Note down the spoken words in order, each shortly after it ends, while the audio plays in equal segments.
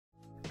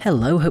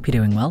Hello, hope you're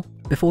doing well.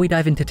 Before we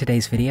dive into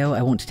today's video,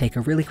 I want to take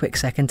a really quick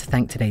second to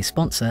thank today's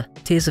sponsor,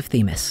 Tears of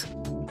Themis.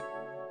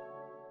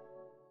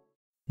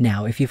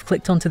 Now, if you've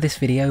clicked onto this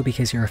video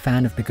because you're a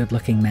fan of the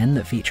good-looking men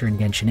that feature in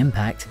Genshin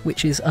Impact,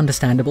 which is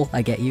understandable,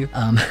 I get you,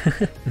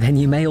 then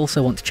you may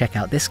also want to check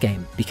out this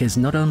game, because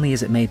not only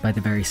is it made by the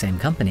very same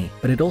company,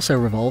 but it also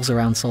revolves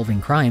around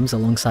solving crimes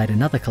alongside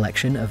another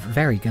collection of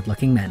very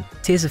good-looking men.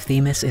 Tears of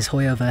Themis is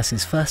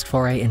Hoyoverse's first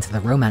foray into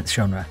the romance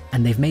genre,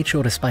 and they've made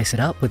sure to spice it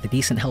up with a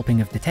decent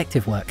helping of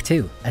detective work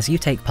too, as you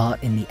take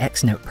part in the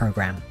X-Note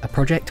program, a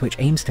project which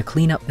aims to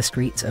clean up the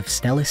streets of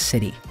Stellis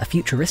City, a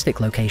futuristic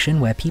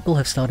location where people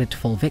have started to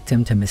fall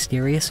victim to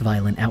mysterious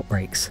violent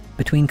outbreaks.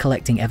 Between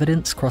collecting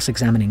evidence,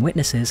 cross-examining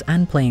witnesses,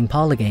 and playing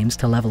parlor games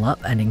to level up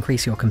and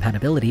increase your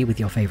compatibility with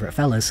your favorite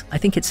fellas, I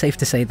think it's safe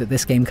to say that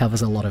this game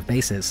covers a lot of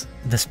bases.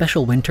 The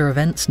special winter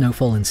event,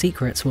 Snowfall and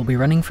Secrets, will be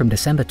running from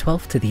December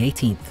 12th to the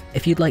 18th.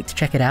 If you'd like to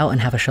check it out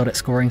and have a shot at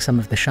scoring some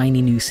of the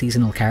shiny new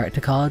seasonal character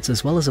cards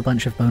as well as a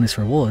bunch of bonus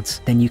rewards,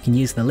 then you can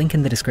use the link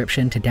in the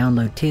description to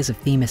download Tears of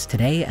Themis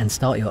today and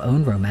start your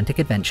own romantic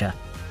adventure.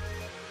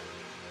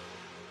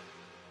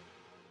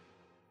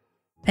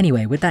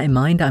 Anyway, with that in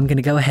mind, I'm going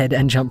to go ahead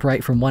and jump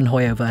right from one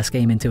Hoyoverse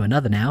game into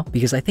another now,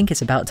 because I think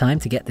it's about time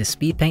to get this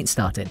speed paint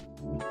started.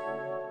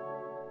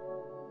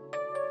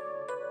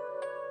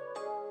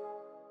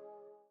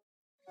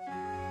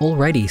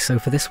 Alrighty, so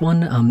for this one,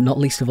 not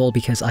least of all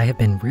because I have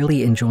been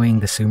really enjoying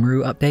the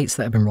Sumeru updates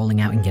that have been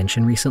rolling out in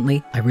Genshin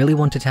recently, I really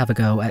wanted to have a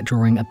go at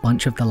drawing a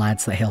bunch of the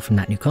lads that hail from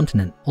that new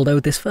continent. Although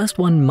this first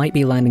one might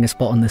be landing a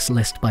spot on this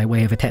list by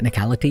way of a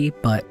technicality,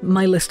 but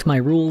my list, my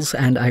rules,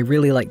 and I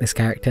really like this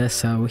character,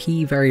 so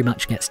he very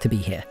much gets to be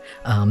here.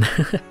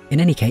 In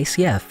any case,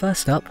 yeah,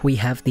 first up we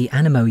have the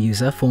Animo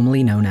user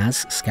formerly known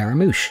as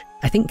Scaramouche.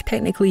 I think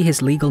technically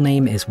his legal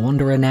name is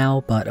Wanderer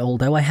now, but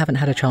although I haven't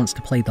had a chance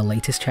to play the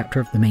latest chapter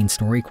of the main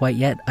story quite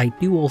yet, I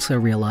do also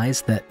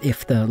realize that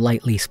if the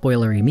lightly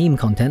spoilery meme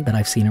content that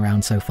I've seen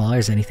around so far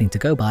is anything to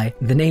go by,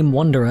 the name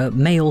Wanderer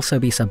may also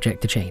be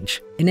subject to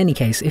change. In any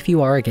case, if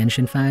you are a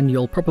Genshin fan,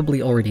 you'll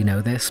probably already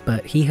know this,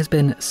 but he has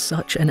been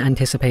such an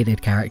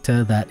anticipated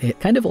character that it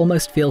kind of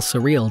almost feels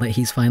surreal that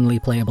he's finally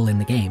playable in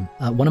the game.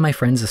 One of my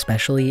friends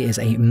especially is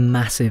a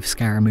massive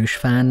Scaramouche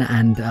fan,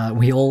 and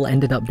we all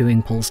ended up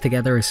doing pulls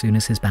together as soon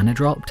as his banner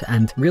dropped,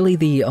 and really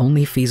the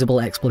only feasible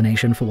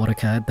explanation for what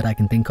occurred that I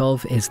can think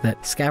of is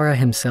that Scara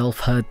himself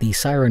heard the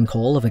siren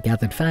call of a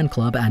gathered fan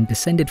club and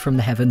descended from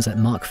the heavens at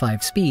Mach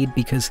 5 speed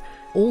because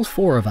all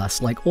four of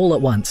us, like all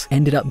at once,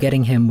 ended up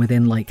getting him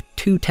within like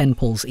 2 10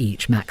 pulls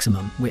each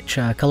maximum, which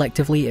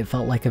collectively it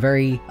felt like a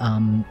very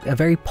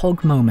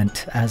pog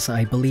moment, as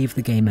I believe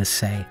the gamers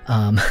say.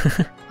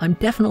 I'm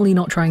definitely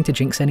not trying to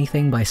jinx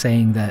anything by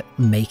saying that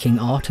making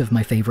art of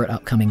my favorite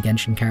upcoming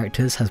Genshin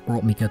characters has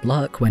brought me good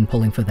luck when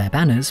pulling for their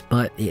banners,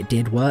 but it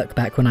did work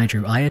back when I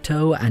drew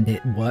Ayato, and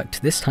it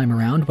worked this time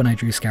around when I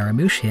drew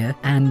Scaramouche here,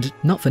 and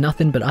not for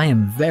nothing, but I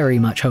am very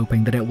much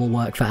hoping that it will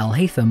work for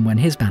Haitham when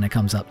his banner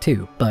comes up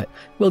too, but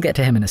we'll get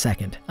to him in a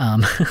second.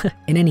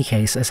 In any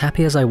case, as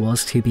happy as I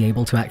was to be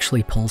able to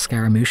actually pull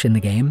Scaramouche in the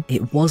game,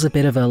 it was a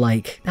bit of a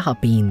like,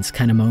 beans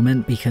kind of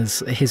moment, because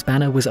his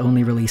banner was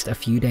only released a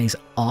few days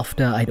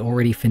after I'd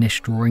already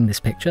finished drawing this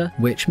picture,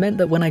 which meant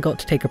that when I got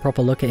to take a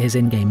proper look at his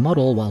in-game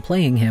model while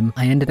playing him,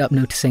 I ended up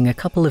noticing a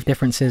couple of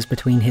differences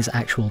between his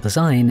actual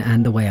design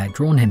and the way I'd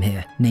drawn him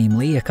here.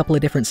 Namely, a couple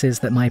of differences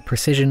that my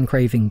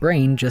precision-craving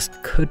brain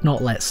just could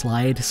not let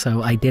slide,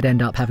 so I did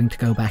end up having to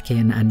go back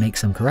in and make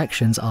some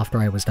corrections after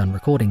I was done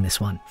recording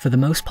this one. For the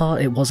most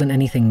part, it wasn't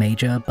anything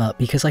major, but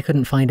because I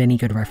couldn't find any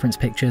good reference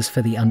pictures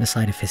for the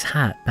underside of his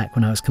hat back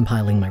when I was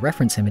compiling my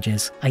reference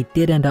images, I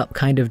did end up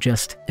kind of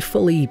just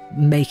fully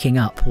making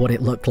up what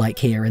it looked like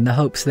here in the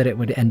hopes that it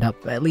would end up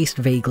at least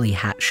vaguely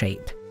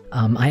hat-shaped.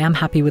 I am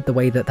happy with the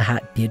way that the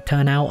hat did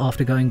turn out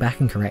after going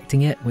back and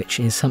correcting it, which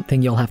is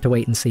something you'll have to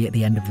wait and see at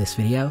the end of this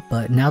video,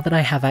 but now that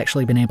I have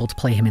actually been able to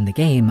play him in the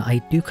game, I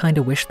do kind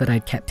of wish that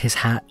I'd kept his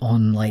hat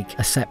on like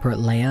a separate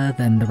layer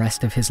than the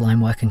rest of his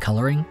line work and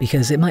colouring,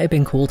 because it might have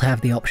been cool to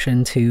have the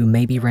option to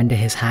maybe render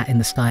his hat in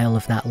the style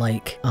of that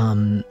like,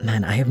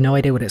 man, I have no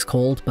idea what it's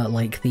called, but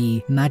like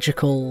the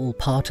magical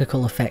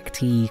particle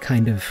effect-y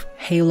kind of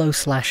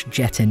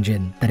halo/jet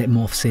engine that it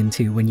morphs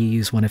into when you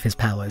use one of his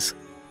powers.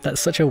 That's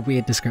such a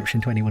weird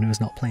description to anyone who has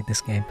not played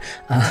this game.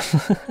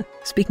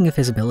 Speaking of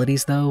his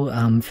abilities though,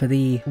 for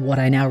the what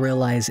I now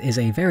realize is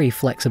a very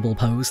flexible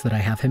pose that I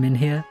have him in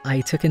here, I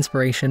took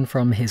inspiration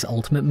from his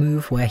ultimate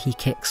move where he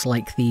kicks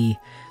like the...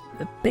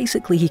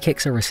 Basically, he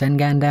kicks a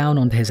Rasengan down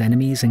onto his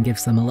enemies and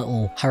gives them a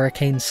little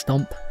hurricane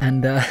stomp,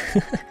 and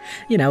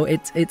you know,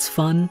 it's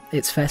fun,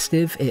 it's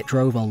festive, it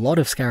drove a lot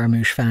of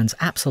Scaramouche fans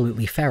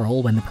absolutely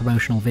feral when the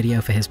promotional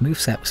video for his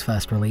moveset was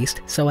first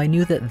released, so I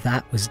knew that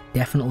that was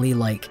definitely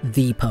like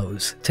the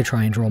pose to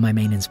try and draw my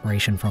main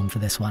inspiration from for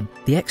this one.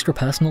 The extra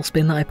personal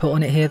spin that I put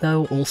on it here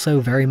though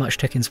also very much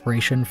took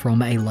inspiration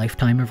from a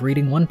lifetime of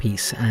reading One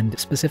Piece, and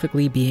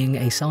specifically being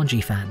a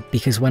Sanji fan,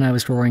 because when I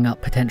was drawing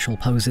up potential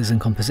poses and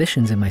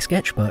compositions in my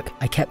sketchbook,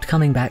 I kept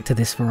coming back to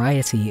this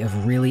variety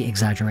of really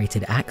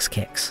exaggerated axe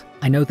kicks.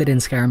 I know that in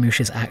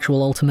Scaramouche's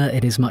actual ultimate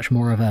it is much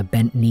more of a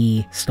bent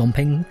knee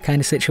stomping kind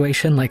of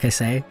situation, like I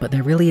say, but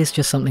there really is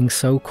just something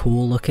so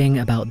cool looking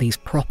about these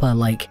proper,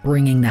 like,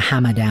 bringing the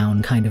hammer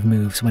down kind of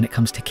moves when it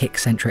comes to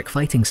kick-centric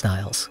fighting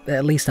styles.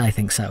 At least I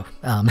think so.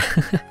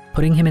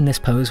 Putting him in this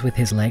pose with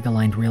his leg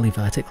aligned really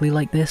vertically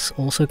like this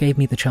also gave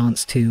me the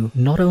chance to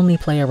not only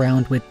play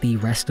around with the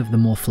rest of the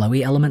more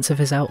flowy elements of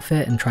his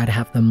outfit and try to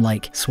have them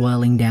like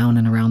swirling down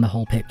and around the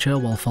whole picture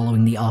while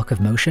following the arc of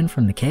motion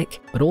from the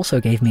kick, but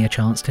also gave me a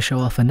chance to show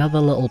off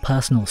another little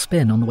personal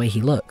spin on the way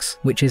he looks,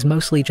 which is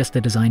mostly just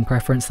a design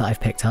preference that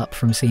I've picked up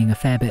from seeing a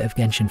fair bit of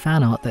Genshin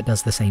fan art that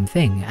does the same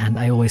thing, and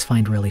I always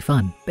find really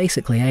fun.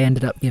 Basically, I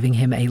ended up giving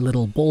him a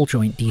little ball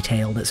joint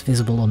detail that's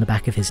visible on the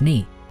back of his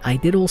knee. I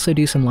did also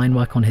do some line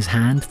work on his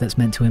hand that's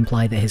meant to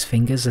imply that his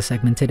fingers are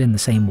segmented in the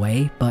same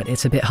way, but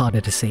it's a bit harder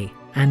to see.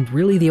 And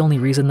really the only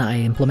reason that I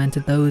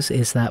implemented those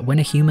is that when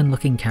a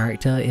human-looking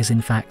character is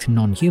in fact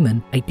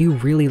non-human, I do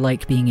really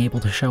like being able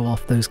to show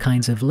off those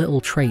kinds of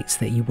little traits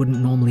that you wouldn't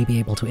normally be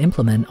able to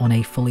implement on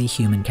a fully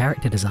human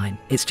character design.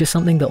 It's just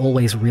something that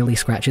always really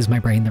scratches my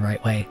brain the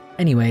right way.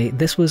 Anyway,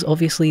 this was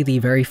obviously the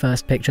very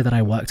first picture that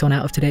I worked on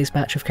out of today's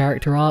batch of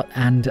character art,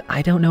 and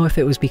I don't know if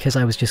it was because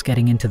I was just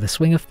getting into the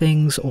swing of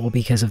things, or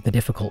because of the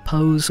difficult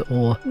pose,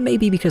 or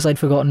maybe because I'd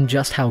forgotten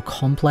just how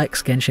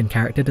complex Genshin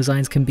character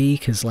designs can be,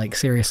 because like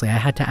seriously,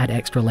 I had to add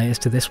extra layers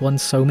to this one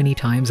so many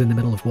times in the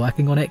middle of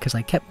working on it because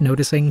I kept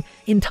noticing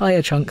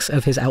entire chunks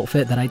of his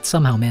outfit that I'd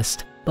somehow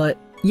missed. But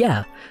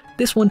yeah,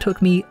 this one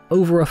took me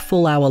over a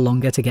full hour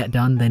longer to get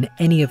done than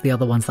any of the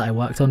other ones that I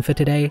worked on for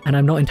today, and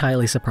I'm not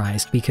entirely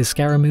surprised because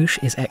Scaramouche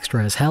is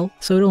extra as hell,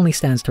 so it only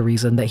stands to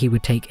reason that he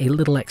would take a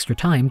little extra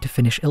time to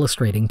finish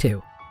illustrating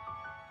too.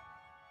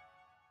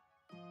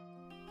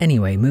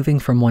 Anyway, moving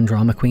from one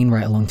drama queen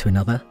right along to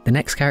another, the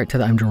next character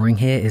that I'm drawing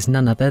here is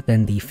none other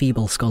than the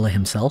feeble scholar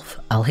himself,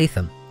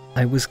 Haitham.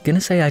 I was gonna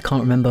say I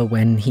can't remember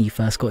when he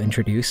first got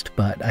introduced,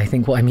 but I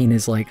think what I mean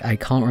is like I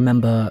can't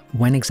remember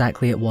when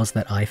exactly it was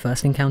that I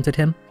first encountered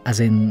him, as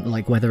in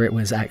like whether it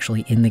was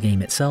actually in the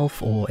game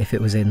itself or if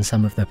it was in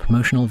some of the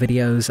promotional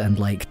videos and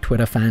like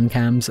Twitter fan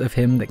cams of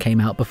him that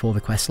came out before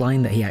the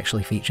questline that he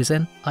actually features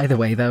in. Either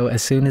way though,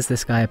 as soon as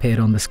this guy appeared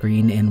on the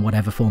screen in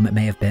whatever form it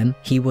may have been,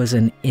 he was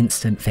an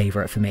instant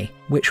favourite for me,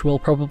 which will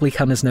probably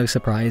come as no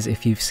surprise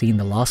if you've seen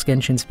the last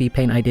Genshin speed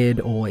paint I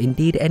did, or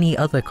indeed any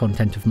other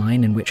content of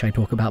mine in which I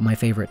talk about my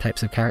favourite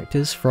types of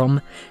characters from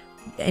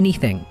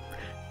anything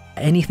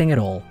at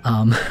all.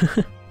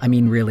 I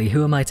mean really,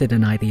 who am I to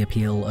deny the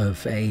appeal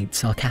of a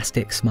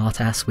sarcastic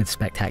smartass with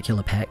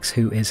spectacular pecs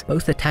who is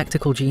both a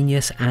tactical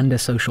genius and a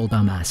social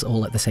dumbass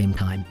all at the same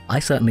time? I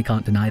certainly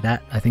can't deny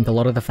that. I think a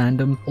lot of the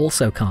fandom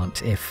also can't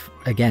if,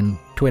 again,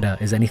 Twitter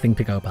is anything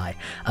to go by.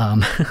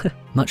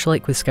 Much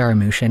like with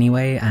Scaramouche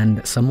anyway,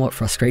 and somewhat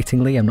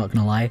frustratingly, I'm not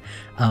gonna lie,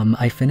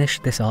 I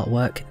finished this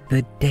artwork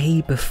the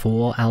day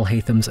before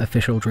Haitham's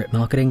official drip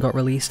marketing got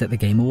released at the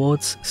Game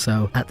Awards,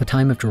 so at the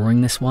time of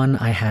drawing this one,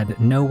 I had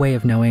no way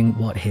of knowing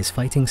what his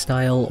fighting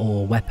style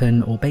or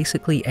weapon or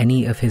basically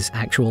any of his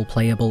actual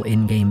playable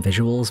in-game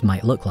visuals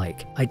might look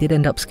like. I did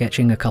end up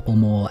sketching a couple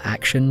more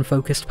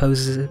action-focused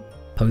poses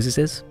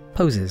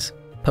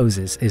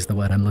is the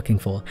word I'm looking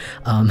for.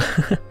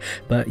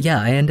 But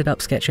yeah, I ended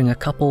up sketching a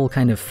couple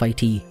kind of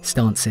fighty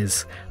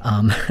stances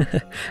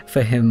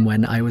for him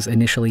when I was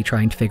initially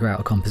trying to figure out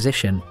a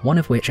composition, one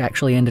of which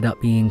actually ended up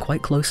being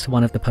quite close to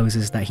one of the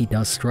poses that he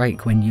does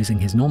strike when using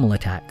his normal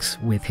attacks,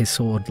 with his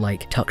sword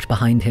like tucked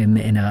behind him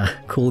in a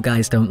cool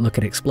guys don't look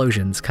at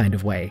explosions kind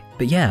of way.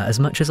 But yeah, as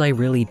much as I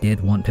really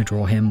did want to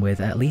draw him with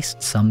at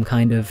least some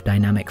kind of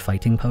dynamic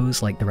fighting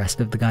pose like the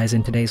rest of the guys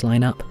in today's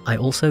lineup, I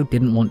also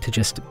didn't want to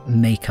just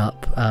make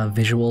up a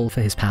visual for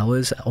his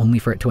powers only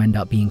for it to end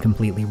up being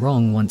completely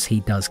wrong once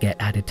he does get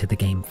added to the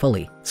game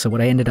fully. So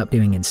what I ended up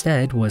doing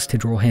instead was to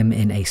draw him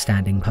in a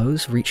standing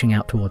pose, reaching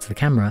out towards the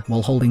camera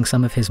while holding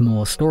some of his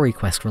more story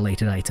quest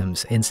related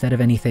items instead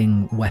of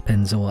anything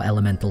weapons or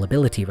elemental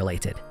ability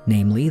related,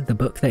 namely the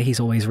book that he's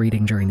always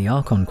reading during the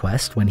Archon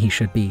quest when he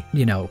should be,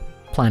 you know,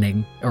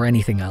 planning or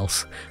anything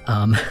else,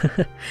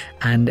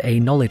 and a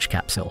knowledge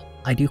capsule.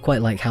 I do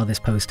quite like how this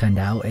pose turned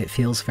out. It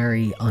feels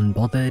very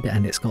unbothered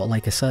and it's got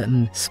like a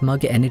certain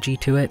smug energy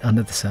to it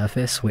under the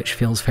surface, which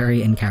feels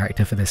very in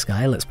character for this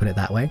guy, let's put it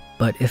that way.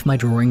 But if my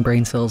drawing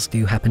brain cells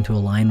do happen to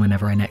align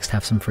whenever I next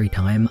have some free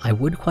time, I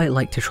would quite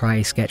like to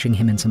try sketching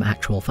him in some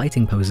actual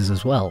fighting poses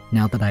as well,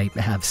 now that I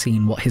have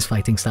seen what his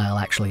fighting style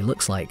actually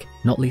looks like.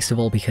 Not least of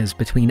all because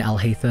between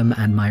Haitham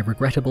and my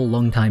regrettable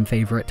longtime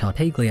favourite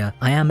Tartaglia,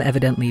 I am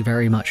evidently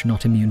very much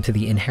not immune to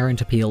the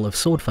inherent appeal of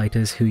sword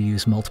fighters who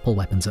use multiple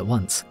weapons at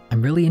once.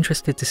 I'm really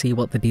interested to see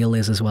what the deal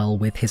is as well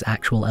with his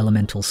actual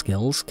elemental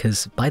skills,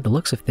 because by the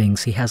looks of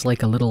things, he has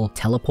like a little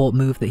teleport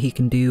move that he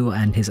can do,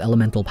 and his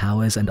elemental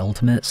powers and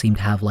ultimate seem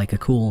to have like a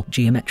cool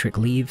geometric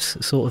leaves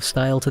sort of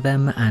style to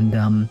them.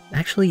 And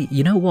actually,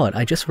 you know what?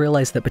 I just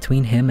realized that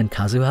between him and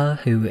Kazuha,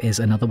 who is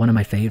another one of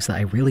my faves that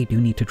I really do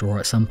need to draw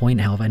at some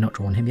point, how have I not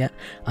drawn him yet?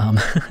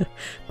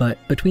 But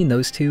between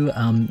those two,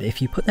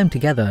 if you put them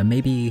together,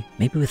 maybe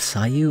with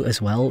Sayu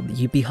as well,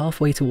 you'd be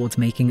halfway towards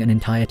making an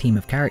entire team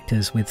of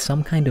characters with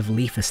some kind of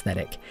leaf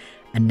aesthetic.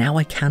 And now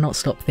I cannot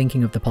stop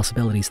thinking of the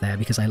possibilities there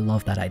because I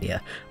love that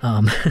idea.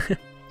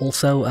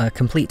 Also, a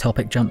complete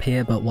topic jump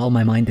here, but while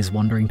my mind is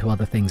wandering to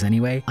other things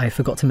anyway, I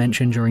forgot to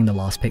mention during the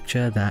last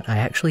picture that I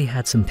actually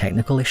had some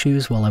technical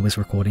issues while I was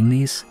recording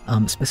these.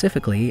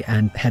 Specifically,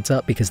 and heads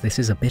up because this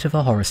is a bit of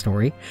a horror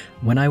story,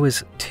 when I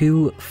was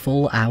 2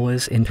 full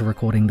hours into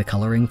recording the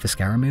coloring for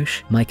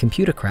Scaramouche, my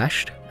computer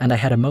crashed, and I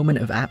had a moment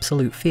of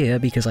absolute fear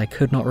because I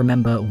could not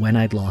remember when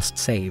I'd last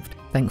saved.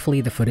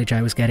 Thankfully, the footage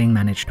I was getting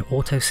managed to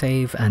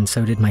autosave, and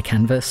so did my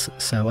canvas,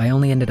 so I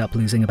only ended up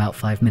losing about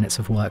 5 minutes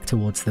of work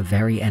towards the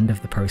very end of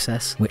the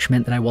process, which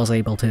meant that I was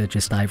able to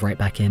just dive right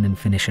back in and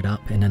finish it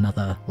up in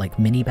another, like,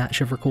 mini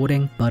batch of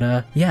recording.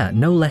 But yeah,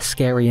 no less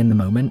scary in the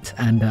moment,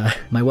 and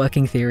my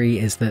working theory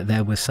is that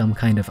there was some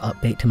kind of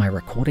update to my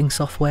recording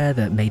software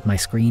that made my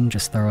screen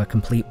just throw a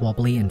complete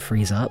wobbly and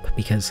freeze up,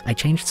 because I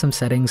changed some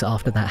settings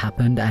after that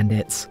happened, and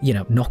it's, you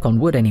know, knock on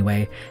wood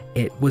anyway,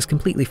 it was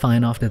completely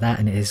fine after that,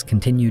 and it has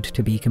continued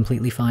to be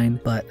completely fine.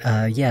 But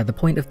yeah, the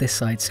point of this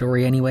side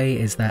story anyway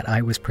is that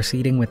I was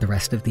proceeding with the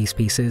rest of these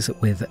pieces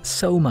with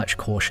so much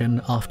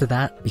caution after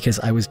that, because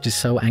I was just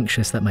so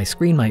anxious that my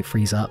screen might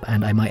freeze up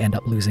and I might end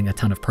up losing a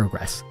ton of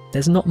progress.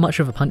 There's not much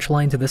of a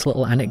punchline to this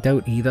little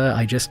anecdote either.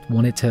 I just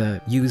wanted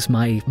to use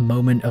my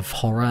moment of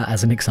horror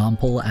as an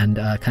example and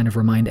kind of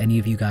remind any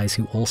of you guys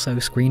who also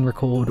screen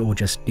record or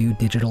just do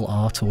digital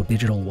art or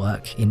digital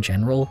work in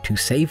general to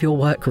save your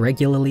work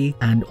regularly,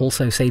 and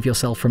also save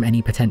yourself from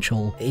any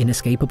potential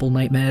inescapable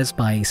nightmares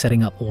by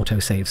setting up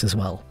autosaves as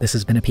well. This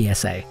has been a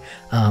PSA.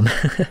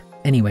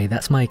 Anyway,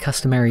 that's my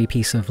customary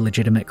piece of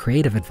legitimate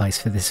creative advice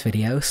for this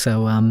video,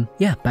 so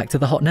yeah, back to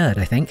the hot nerd,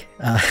 I think.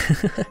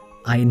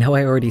 I know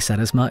I already said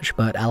as much,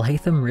 but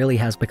Haitham really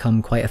has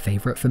become quite a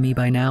favourite for me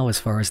by now as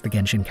far as the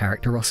Genshin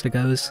character roster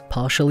goes.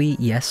 Partially,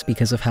 yes,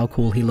 because of how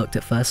cool he looked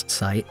at first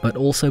sight, but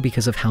also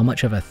because of how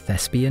much of a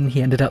thespian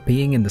he ended up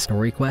being in the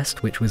story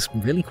quest, which was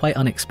really quite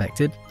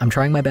unexpected. I'm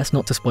trying my best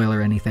not to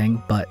spoiler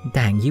anything, but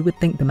dang, you would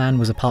think the man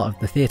was a part of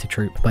the theatre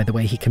troupe by the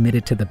way he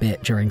committed to the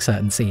bit during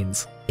certain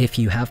scenes. If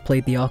you have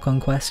played the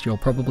Archon quest, you'll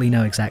probably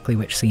know exactly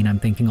which scene I'm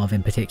thinking of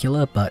in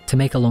particular, but to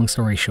make a long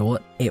story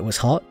short, it was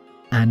hot,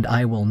 and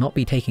I will not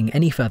be taking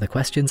any further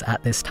questions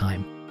at this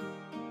time.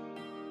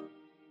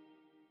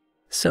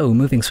 So,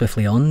 moving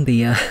swiftly on,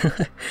 the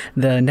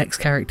next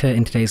character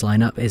in today's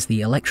lineup is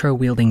the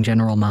Electro-wielding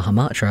General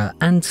Mahamatra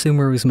and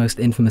Sumeru's most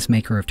infamous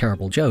maker of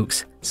terrible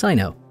jokes,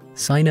 Cyno.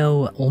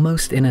 Cyno,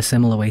 almost in a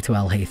similar way to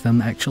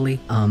Haitham, actually.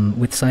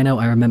 With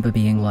Cyno, I remember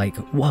being like,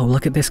 whoa,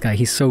 look at this guy,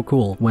 he's so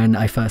cool, when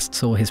I first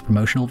saw his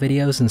promotional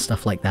videos and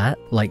stuff like that.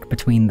 Like,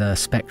 between the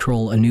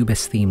spectral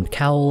Anubis-themed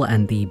cowl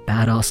and the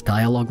badass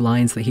dialogue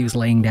lines that he was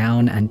laying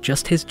down, and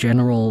just his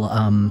general,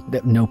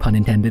 no pun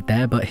intended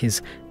there, but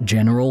his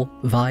general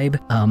vibe,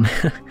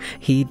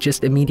 he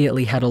just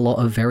immediately had a lot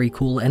of very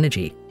cool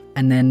energy.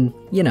 And then,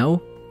 you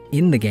know,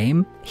 in the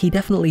game, he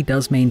definitely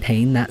does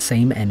maintain that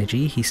same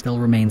energy. He still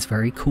remains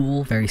very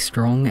cool, very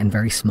strong, and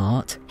very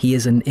smart. He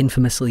is an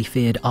infamously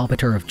feared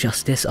arbiter of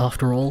justice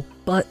after all.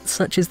 But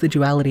such is the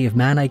duality of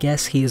man, I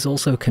guess. He is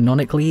also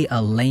canonically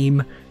a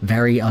lame,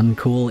 very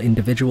uncool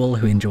individual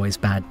who enjoys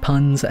bad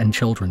puns and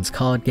children's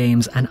card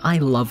games, and I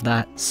love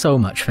that so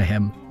much for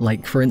him.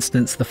 Like, for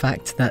instance, the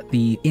fact that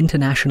the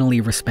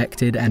internationally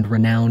respected and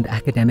renowned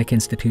academic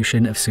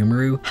institution of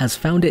Sumeru has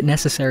found it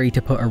necessary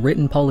to put a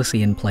written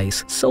policy in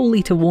place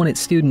solely to warn its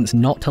students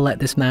not to let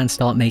this man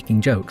start making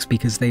jokes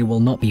because they will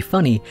not be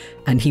funny,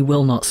 and he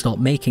will not stop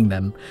making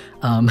them.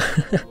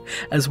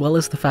 As well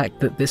as the fact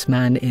that this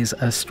man is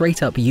a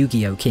straight-up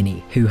Yu-Gi-Oh!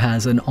 Kinney, who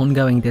has an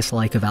ongoing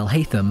dislike of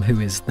Haitham,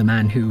 who is the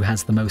man who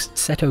has the most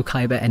Seto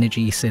Kaiba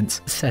energy since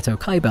Seto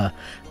Kaiba.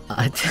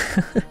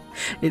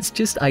 It's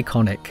just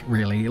iconic,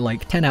 really,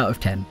 like 10 out of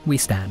 10, we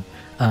stan.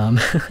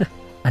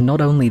 And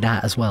not only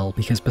that as well,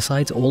 because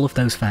besides all of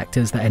those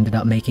factors that ended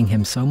up making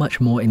him so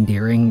much more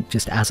endearing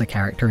just as a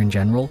character in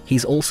general,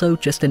 he's also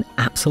just an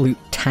absolute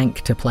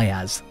tank to play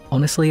as.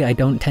 Honestly, I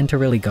don't tend to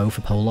really go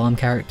for polearm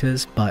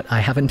characters, but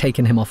I haven't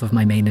taken him off of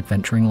my main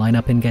adventuring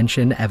lineup in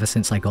Genshin ever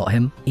since I got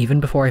him.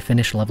 Even before I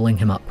finished leveling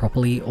him up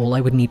properly, all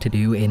I would need to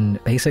do in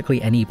basically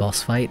any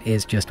boss fight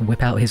is just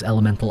whip out his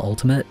elemental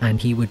ultimate,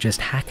 and he would just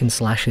hack and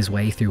slash his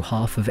way through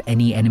half of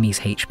any enemy's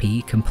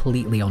HP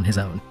completely on his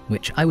own,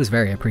 which I was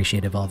very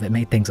appreciative of. It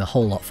made things a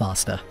whole lot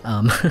faster.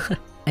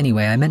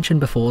 Anyway, I mentioned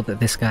before that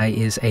this guy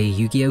is a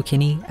Yu-Gi-Oh!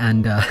 Kinney,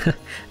 and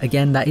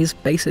again, that is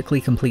basically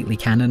completely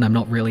canon. I'm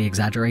not really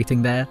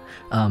exaggerating there.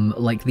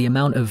 Like, the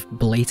amount of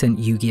blatant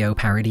Yu-Gi-Oh!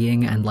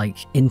 Parodying and, like,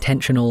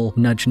 intentional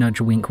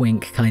nudge-nudge,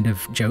 wink-wink kind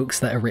of jokes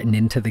that are written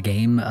into the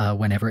game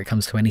whenever it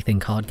comes to anything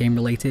card game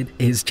related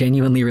is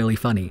genuinely really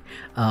funny.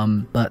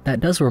 But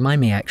that does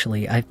remind me,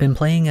 actually, I've been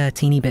playing a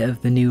teeny bit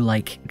of the new,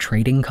 like,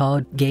 trading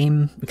card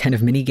game, kind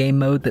of mini-game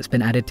mode that's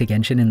been added to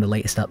Genshin in the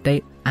latest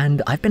update,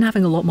 and I've been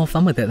having a lot more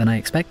fun with it than I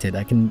expected.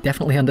 I can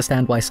definitely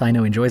understand why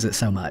Cyno enjoys it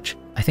so much.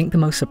 I think the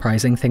most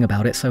surprising thing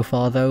about it so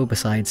far, though,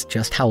 besides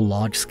just how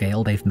large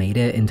scale they've made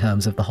it in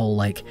terms of the whole,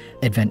 like,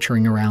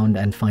 adventuring around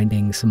and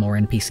finding some more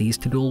NPCs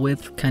to duel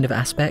with kind of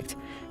aspect,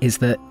 is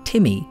that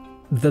Timmy,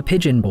 the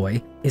pigeon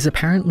boy, is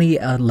apparently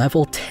a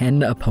level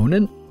 10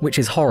 opponent, which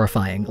is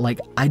horrifying. Like,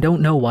 I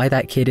don't know why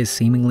that kid is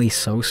seemingly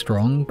so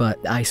strong, but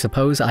I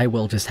suppose I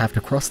will just have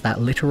to cross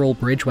that literal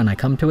bridge when I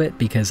come to it,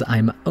 because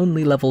I'm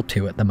only level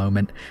 2 at the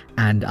moment,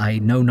 and I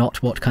know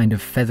not what kind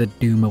of feathered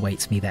doom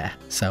awaits me there.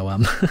 So,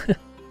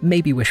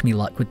 maybe wish me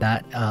luck with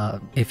that,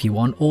 if you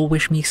want, or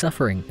wish me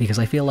suffering, because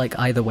I feel like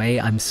either way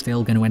I'm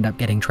still going to end up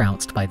getting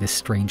trounced by this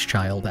strange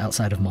child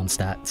outside of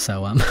Mondstadt,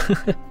 so,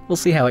 we'll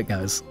see how it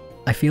goes.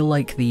 I feel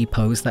like the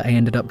pose that I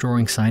ended up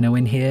drawing Cyno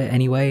in here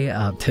anyway,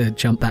 to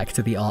jump back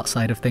to the art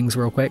side of things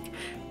real quick,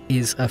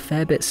 is a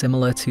fair bit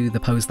similar to the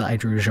pose that I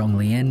drew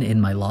Zhongli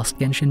in my last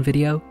Genshin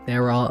video.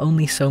 There are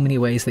only so many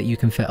ways that you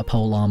can fit a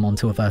polearm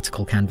onto a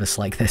vertical canvas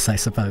like this, I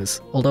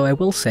suppose. Although I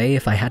will say,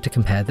 if I had to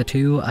compare the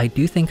two, I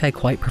do think I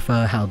quite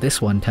prefer how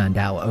this one turned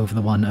out over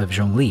the one of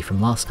Zhongli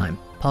from last time.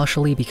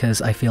 Partially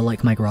because I feel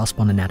like my grasp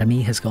on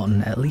anatomy has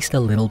gotten at least a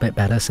little bit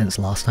better since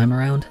last time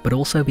around, but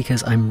also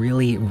because I'm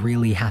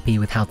really happy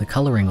with how the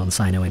colouring on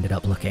Cyno ended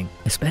up looking.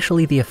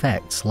 Especially the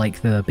effects,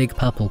 like the big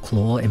purple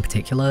claw in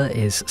particular,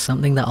 is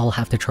something that I'll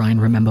have to try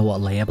and remember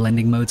what layer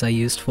blending modes I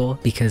used for,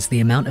 because the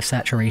amount of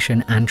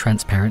saturation and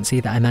transparency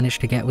that I managed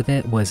to get with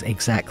it was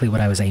exactly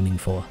what I was aiming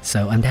for,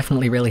 so I'm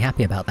definitely really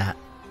happy about that.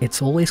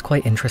 It's always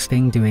quite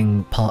interesting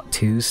doing part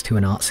 2s to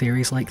an art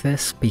series like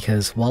this,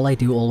 because while I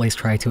do always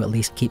try to at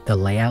least keep the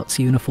layouts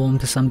uniform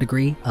to some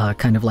degree,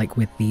 kind of like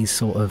with these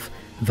sort of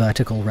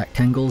vertical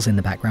rectangles in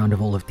the background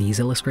of all of these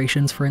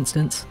illustrations, for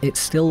instance, it's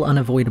still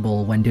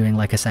unavoidable when doing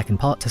like a second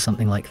part to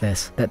something like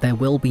this, that there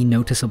will be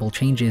noticeable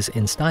changes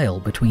in style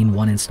between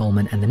one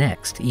installment and the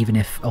next, even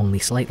if only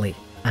slightly.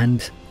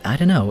 And I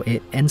don't know,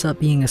 it ends up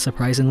being a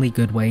surprisingly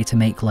good way to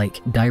make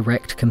like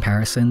direct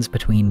comparisons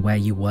between where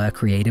you were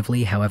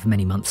creatively however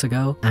many months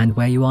ago and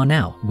where you are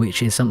now,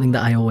 which is something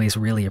that I always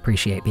really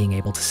appreciate being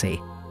able to see.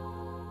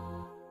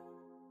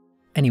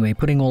 Anyway,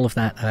 putting all of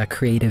that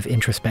creative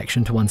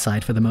introspection to one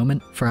side for the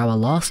moment, for our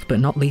last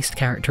but not least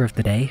character of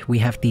the day, we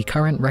have the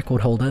current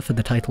record holder for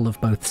the title of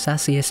both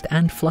sassiest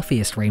and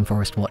fluffiest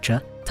rainforest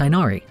watcher,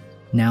 Tighnari.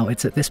 Now,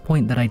 it's at this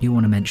point that I do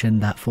want to mention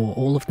that for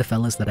all of the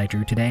fellas that I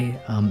drew today,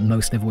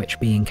 most of which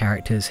being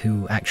characters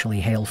who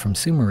actually hail from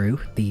Sumeru,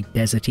 the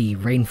deserty,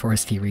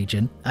 rainforesty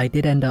region, I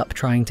did end up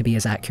trying to be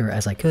as accurate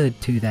as I could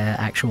to their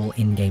actual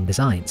in-game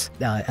designs.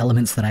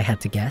 Elements that I had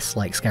to guess,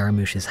 like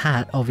Scaramouche's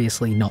hat,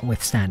 obviously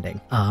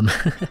notwithstanding.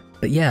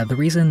 But yeah, the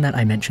reason that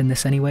I mention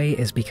this anyway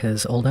is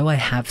because although I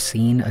have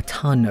seen a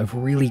ton of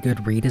really good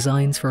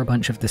redesigns for a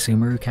bunch of the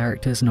Sumeru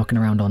characters knocking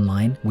around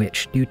online,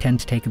 which do tend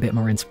to take a bit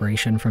more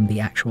inspiration from the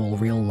actual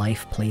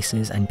real-life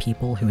places and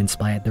people who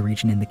inspired the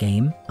region in the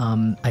game,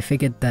 I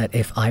figured that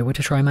if I were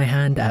to try my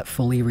hand at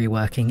fully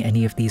reworking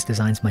any of these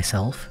designs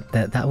myself,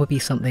 that would be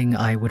something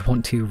I would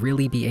want to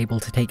really be able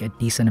to take a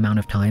decent amount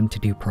of time to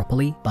do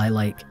properly by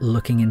like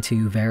looking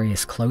into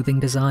various clothing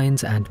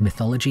designs and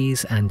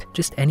mythologies and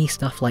just any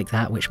stuff like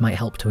that which might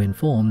help to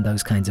inform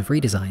those kinds of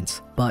redesigns.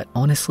 But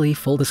honestly,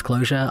 full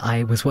disclosure,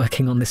 I was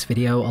working on this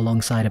video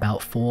alongside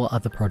about 4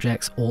 other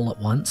projects all at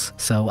once,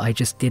 so I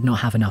just did not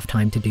have enough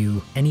time to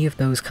do any of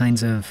those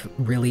kinds of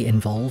really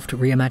involved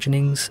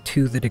reimaginings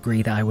to the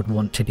degree that I would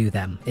want to do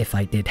them if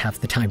I did have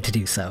the time to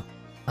do so.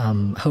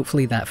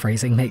 Hopefully that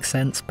phrasing makes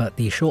sense, but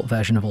the short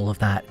version of all of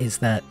that is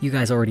that you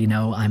guys already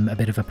know I'm a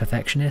bit of a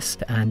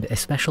perfectionist, and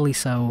especially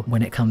so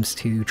when it comes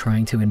to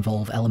trying to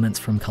involve elements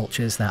from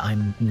cultures that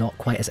I'm not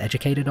quite as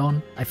educated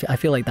on. I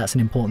feel like that's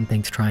an important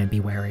thing to try and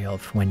be wary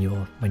of when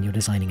you're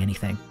designing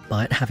anything.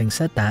 But having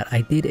said that,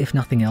 I did, if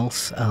nothing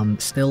else,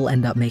 still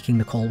end up making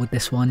the call with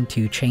this one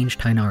to change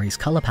Tighnari's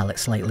color palette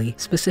slightly,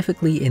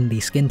 specifically in the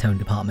skin tone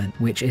department,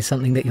 which is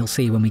something that you'll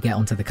see when we get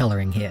onto the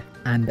coloring here.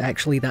 And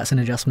actually that's an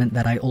adjustment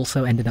that I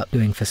also ended up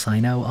doing for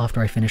Cyno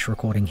after I finished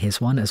recording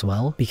his one as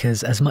well,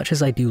 because as much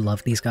as I do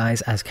love these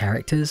guys as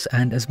characters,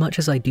 and as much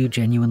as I do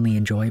genuinely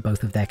enjoy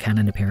both of their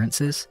canon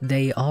appearances,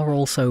 they are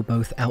also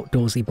both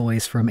outdoorsy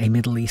boys from a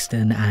Middle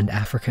Eastern and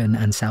African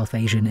and South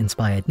Asian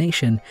inspired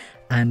nation,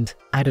 and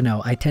I don't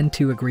know, I tend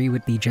to agree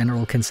with the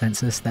general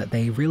consensus that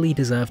they really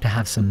deserve to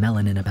have some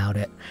melanin about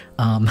it.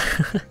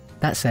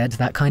 That said,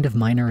 that kind of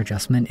minor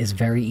adjustment is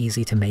very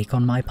easy to make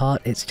on my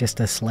part. It's just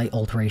a slight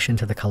alteration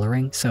to the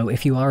coloring, so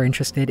if you are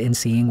interested in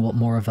seeing what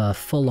more of a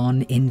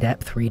full-on,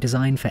 in-depth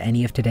redesign for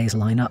any of today's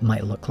lineup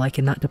might look like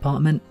in that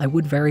department, I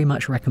would very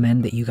much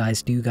recommend that you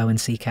guys do go and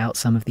seek out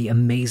some of the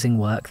amazing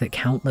work that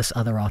countless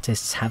other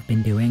artists have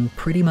been doing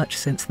pretty much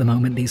since the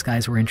moment these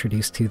guys were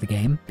introduced to the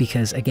game,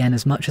 because again,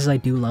 as much as I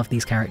do love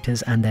these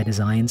characters and their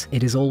designs,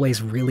 it is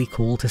always really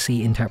cool to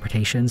see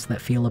interpretations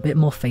that feel a bit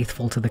more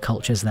faithful to the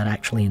cultures that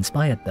actually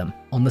inspired them.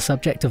 On the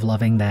subject of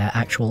loving their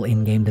actual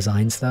in-game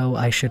designs though,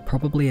 I should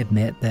probably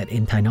admit that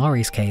in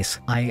Tighnari's case,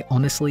 I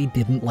honestly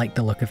didn't like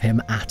the look of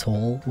him at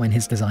all when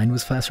his design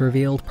was first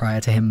revealed prior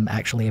to him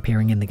actually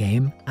appearing in the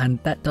game, and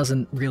that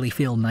doesn't really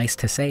feel nice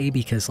to say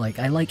because like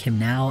I like him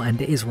now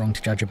and it is wrong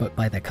to judge a book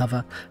by their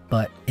cover,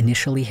 but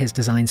initially his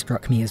design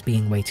struck me as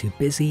being way too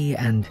busy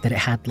and that it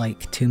had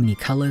like too many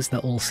colors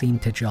that all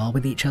seemed to jar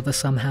with each other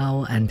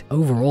somehow, and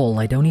overall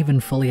I don't even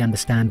fully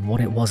understand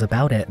what it was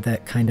about it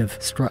that kind of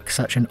struck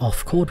such an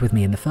off chord with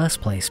me in the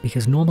first place,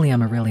 because normally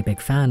I'm a really big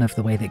fan of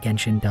the way that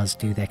Genshin does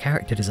do their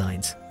character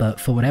designs, but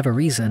for whatever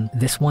reason,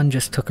 this one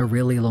just took a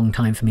really long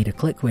time for me to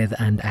click with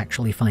and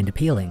actually find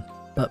appealing.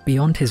 But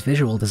beyond his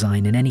visual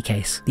design in any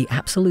case, the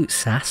absolute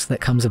sass that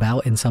comes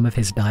about in some of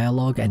his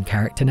dialogue and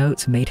character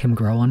notes made him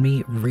grow on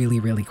me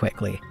really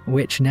quickly,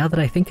 which now that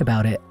I think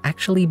about it,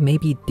 actually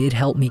maybe did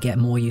help me get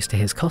more used to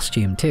his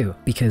costume too,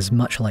 because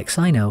much like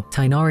Cyno,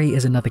 Tighnari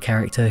is another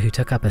character who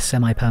took up a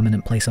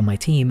semi-permanent place on my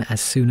team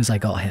as soon as I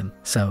got him,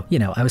 so, you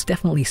know, I was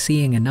definitely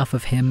seeing enough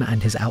of him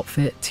and his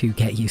outfit to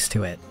get used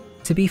to it.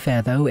 To be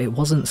fair though, it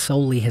wasn't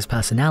solely his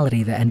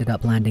personality that ended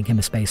up landing him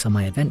a space on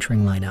my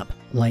adventuring lineup.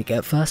 Like,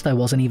 at first I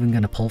wasn't even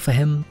gonna pull for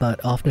him,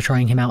 but after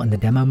trying him out in the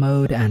demo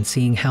mode and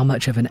seeing how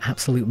much of an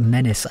absolute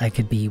menace I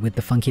could be with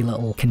the funky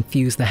little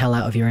confuse the hell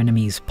out of your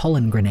enemies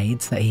pollen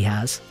grenades that he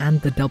has,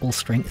 and the double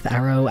strength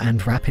arrow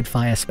and rapid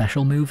fire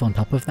special move on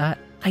top of that,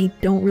 I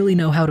don't really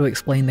know how to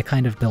explain the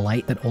kind of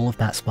delight that all of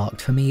that sparked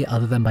for me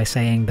other than by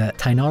saying that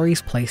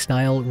Tighnari's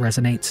playstyle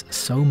resonates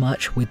so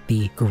much with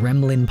the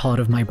gremlin part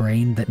of my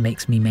brain that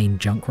makes me main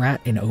Junkrat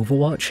in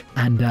Overwatch,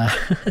 and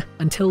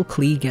until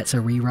Klee gets a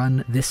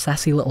rerun, this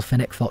sassy little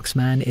Finnick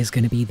Foxman is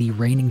going to be the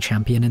reigning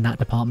champion in that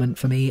department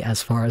for me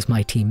as far as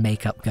my team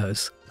makeup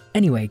goes.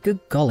 Anyway, good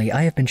golly,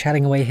 I have been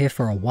chatting away here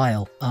for a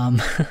while.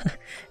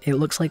 It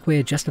looks like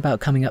we're just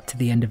about coming up to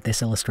the end of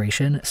this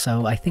illustration,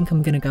 so I think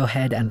I'm gonna go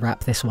ahead and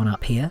wrap this one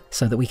up here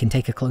so that we can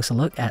take a closer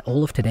look at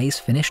all of today's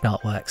finished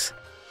artworks.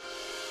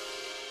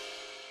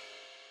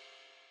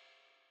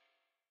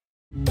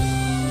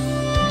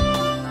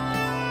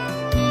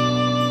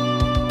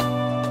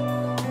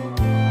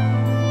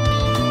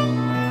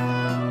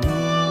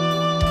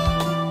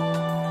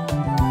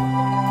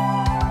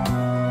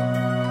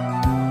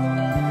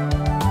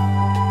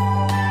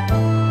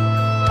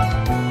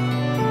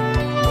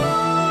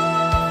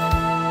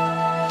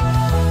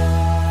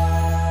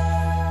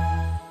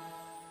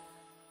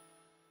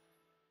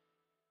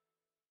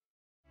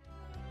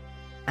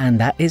 And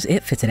that is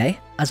it for today.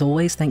 As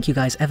always, thank you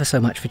guys ever so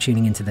much for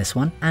tuning into this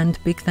one, and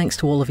big thanks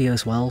to all of you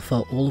as well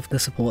for all of the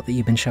support that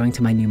you've been showing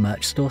to my new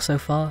merch store so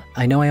far.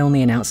 I know I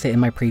only announced it in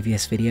my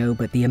previous video,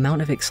 but the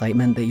amount of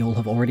excitement that you'll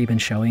have already been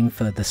showing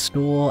for the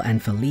store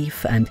and for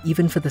Leaf, and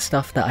even for the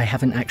stuff that I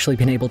haven't actually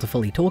been able to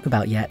fully talk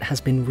about yet,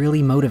 has been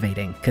really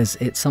motivating, because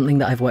it's something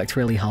that I've worked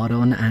really hard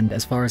on, and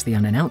as far as the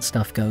unannounced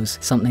stuff goes,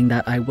 something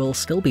that I will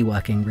still be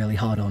working really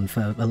hard on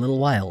for a little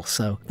while,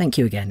 so thank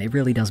you again, it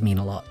really does mean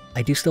a lot.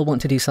 I do still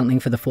want to do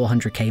something for the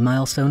 400k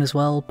milestone as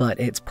well, but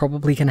it's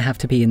probably gonna have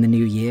to be in the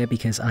new year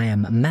because I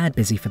am mad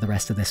busy for the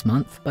rest of this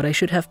month, but I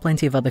should have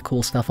plenty of other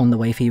cool stuff on the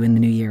way for you in the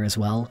new year as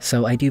well,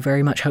 so I do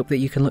very much hope that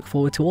you can look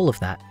forward to all of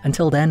that.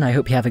 Until then, I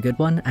hope you have a good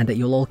one, and that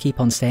you'll all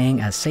keep on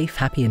staying as safe,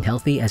 happy, and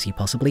healthy as you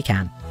possibly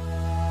can.